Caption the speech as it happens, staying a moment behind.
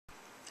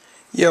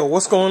Yo,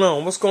 what's going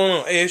on? What's going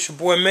on? Hey, it's your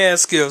boy Mad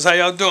Skills. How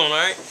y'all doing,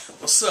 alright?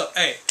 What's up?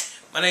 Hey,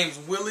 my name's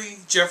Willie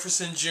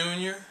Jefferson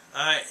Jr.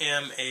 I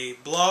am a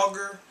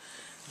blogger,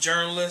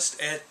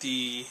 journalist at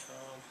the,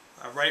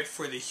 I write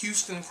for the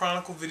Houston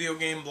Chronicle video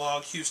game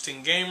blog,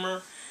 Houston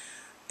Gamer.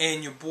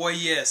 And your boy,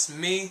 yes,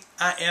 me,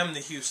 I am the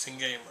Houston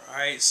Gamer,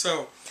 alright?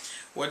 So,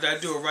 what I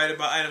do, I write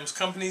about items,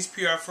 companies,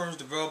 PR firms,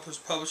 developers,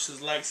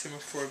 publishers, like, send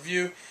me for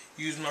review.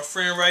 Use my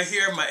friend right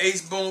here, my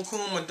ace Boom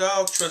Coon, my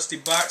dog, trusty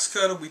box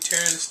cutter. We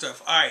tearing this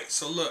stuff. Alright,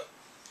 so look.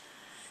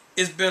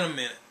 It's been a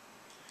minute.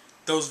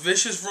 Those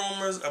vicious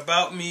rumors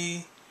about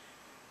me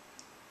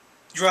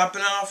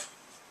dropping off,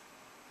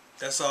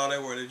 that's all they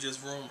were. They're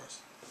just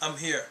rumors. I'm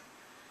here.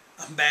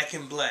 I'm back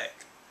in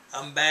black.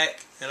 I'm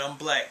back and I'm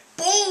black.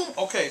 Boom!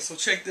 Okay, so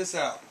check this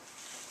out.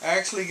 I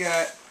actually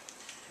got a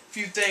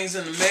few things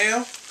in the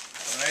mail.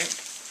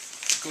 Alright.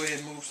 Go ahead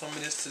and move some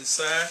of this to the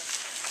side.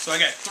 So I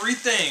got 3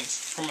 things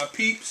from my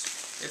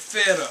peeps. It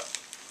fed up.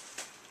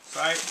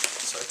 Alright?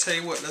 So I tell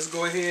you what, let's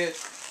go ahead.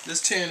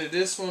 Let's tear into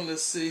this one.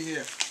 Let's see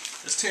here.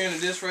 Let's tear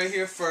into this right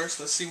here first.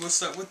 Let's see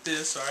what's up with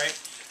this. Alright?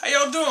 How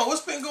y'all doing?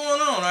 What's been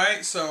going on?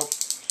 Alright? So,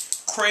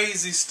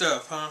 crazy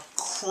stuff, huh?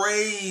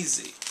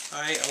 Crazy.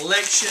 Alright?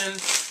 Election.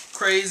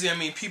 Crazy. I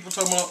mean, people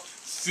talking about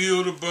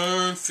feel the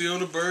burn, feel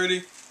the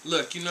birdie.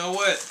 Look, you know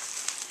what?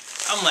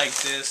 I'm like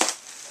this.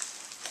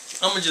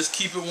 I'm going to just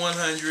keep it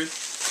 100.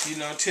 You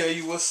know, tell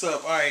you what's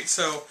up. Alright,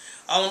 so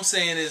all I'm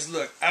saying is,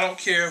 look, I don't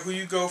care who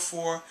you go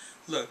for.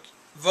 Look,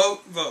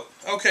 vote, vote.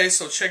 Okay,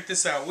 so check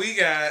this out. We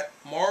got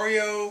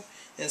Mario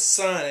and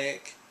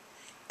Sonic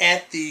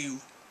at the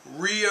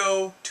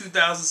Rio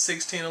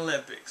 2016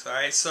 Olympics.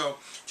 Alright, so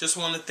just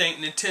want to thank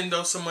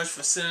Nintendo so much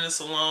for sending us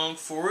along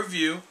for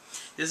review.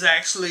 This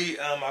actually,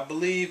 I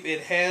believe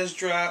it has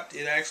dropped.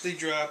 It actually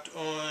dropped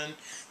on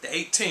the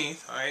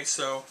 18th. Alright,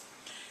 so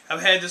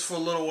I've had this for a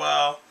little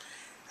while.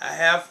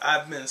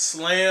 I've been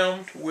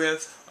slammed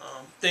with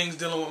things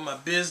dealing with my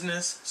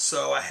business,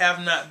 so I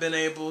have not been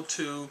able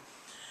to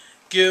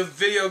give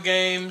video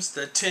games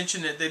the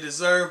attention that they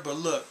deserve. But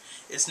look,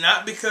 it's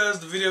not because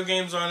the video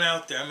games aren't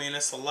out there. I mean,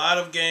 it's a lot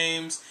of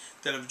games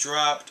that have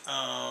dropped.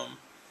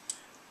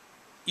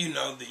 You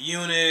know, the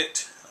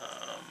Unit,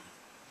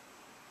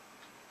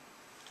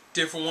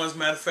 different ones.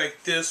 Matter of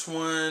fact, this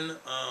one,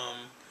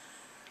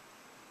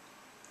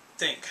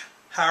 think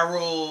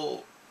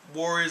Hyrule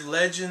Warriors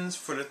Legends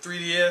for the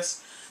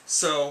 3DS.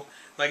 So,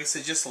 like I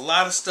said, just a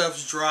lot of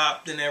stuff's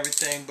dropped and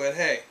everything. But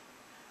hey,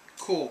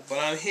 cool. But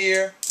I'm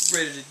here,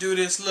 ready to do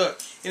this.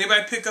 Look,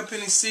 anybody pick up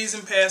any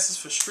season passes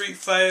for Street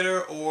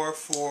Fighter or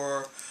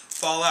for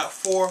Fallout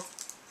 4?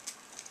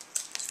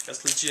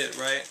 That's legit,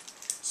 right?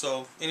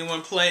 So,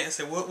 anyone playing?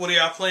 Say, what are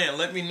y'all playing?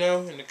 Let me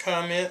know in the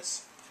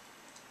comments.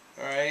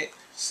 Alright,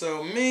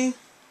 so me,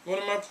 what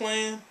am I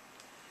playing?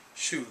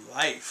 Shoot,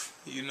 life,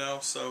 you know.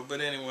 So, but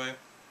anyway.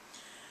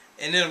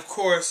 And then, of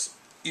course,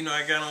 you know,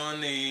 I got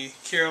on the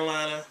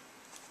Carolina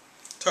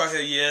Tar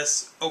Heel,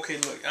 yes. Okay,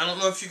 look, I don't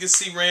know if you can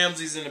see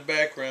Ramsey's in the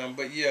background,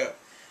 but yeah,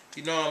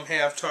 you know I'm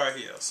half Tar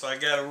Heel, so I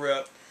gotta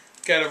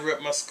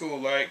rep my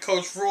school, alright?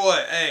 Coach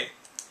Roy, hey,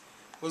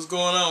 what's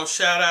going on?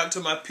 Shout out to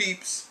my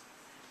peeps.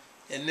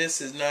 And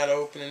this is not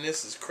open, and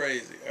this is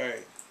crazy,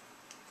 alright.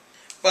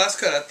 Boss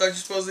Cut, I thought you were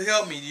supposed to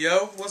help me,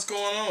 yo. What's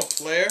going on,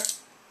 player?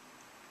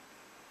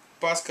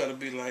 Boss Cut will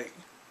be like,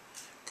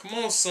 come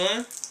on,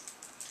 son.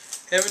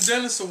 Haven't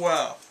done this a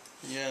while.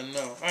 Yeah,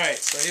 no. Alright,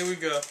 so here we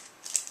go.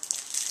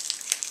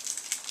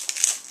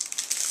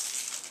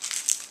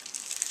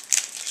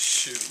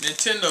 Shoot.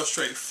 Nintendo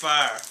straight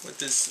fire with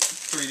this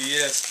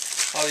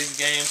 3DS. All these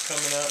games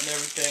coming out and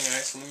everything.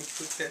 Alright, so let me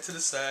put that to the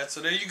side. So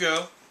there you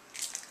go.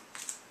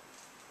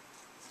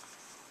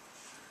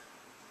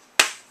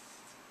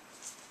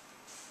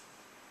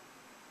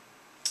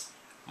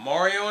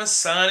 Mario and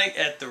Sonic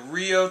at the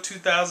Rio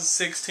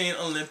 2016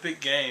 Olympic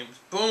Games.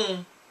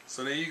 Boom.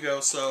 So there you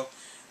go. So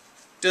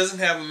doesn't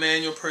have a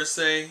manual per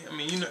se. I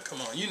mean, you know,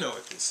 come on, you know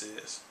what this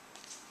is.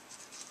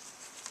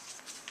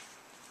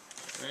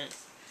 Alright.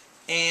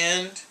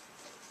 And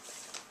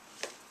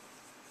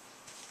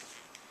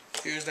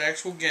here's the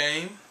actual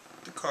game,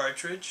 the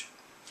cartridge.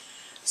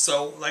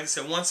 So, like I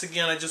said, once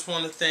again, I just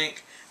want to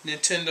thank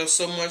Nintendo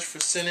so much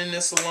for sending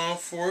this along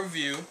for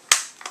review.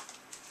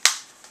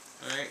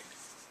 Alright.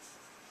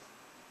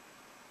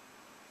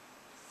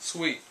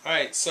 Sweet.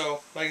 Alright,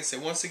 so, like I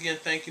said, once again,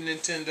 thank you,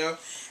 Nintendo.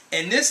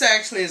 And this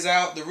actually is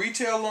out. The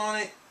retail on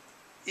it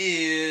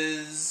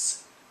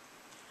is,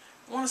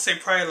 I want to say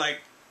probably like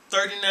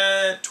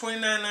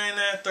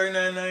 $29.99,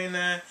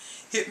 $39.99.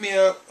 Hit me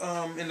up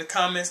in the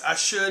comments. I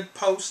should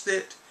post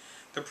it,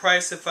 the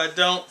price. If I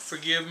don't,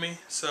 forgive me.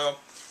 So,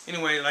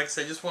 anyway, like I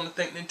said, just want to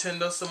thank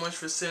Nintendo so much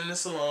for sending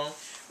this along.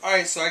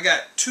 Alright, so I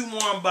got 2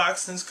 more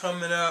unboxings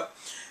coming up.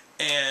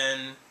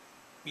 And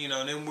you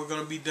know, then we're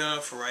going to be done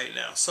for right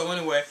now. So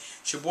anyway,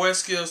 it's your boy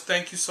Skills.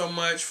 Thank you so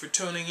much for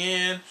tuning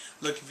in.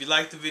 Look, if you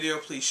liked the video,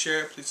 please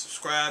share it. Please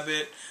subscribe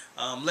it.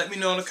 Let me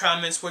know in the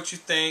comments what you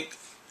think.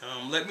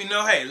 Let me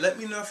know, hey, let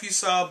me know if you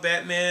saw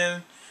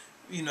Batman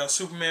you know,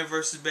 Superman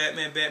versus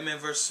Batman, Batman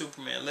versus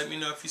Superman. Let me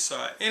know if you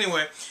saw it.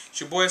 Anyway, it's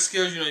your boy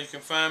Skills. You know, you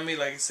can find me.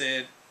 Like I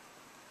said,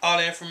 all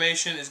the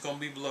information is going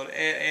to be below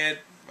the ad.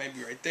 Might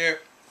be right there.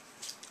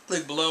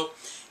 Click below.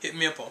 Hit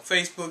me up on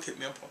Facebook. Hit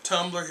me up on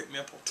Tumblr. Hit me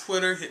up on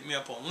Twitter. Hit me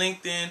up on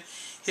LinkedIn.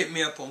 Hit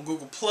me up on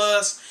Google+.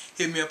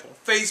 Hit me up on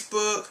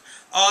Facebook.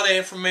 All the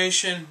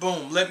information.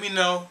 Boom. Let me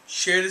know.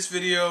 Share this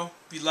video.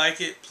 If you like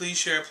it, please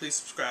share. Please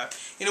subscribe.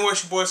 Anyway,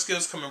 it's your boy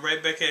Skills coming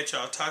right back at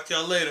y'all. Talk to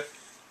y'all later.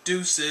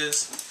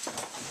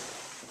 Deuces.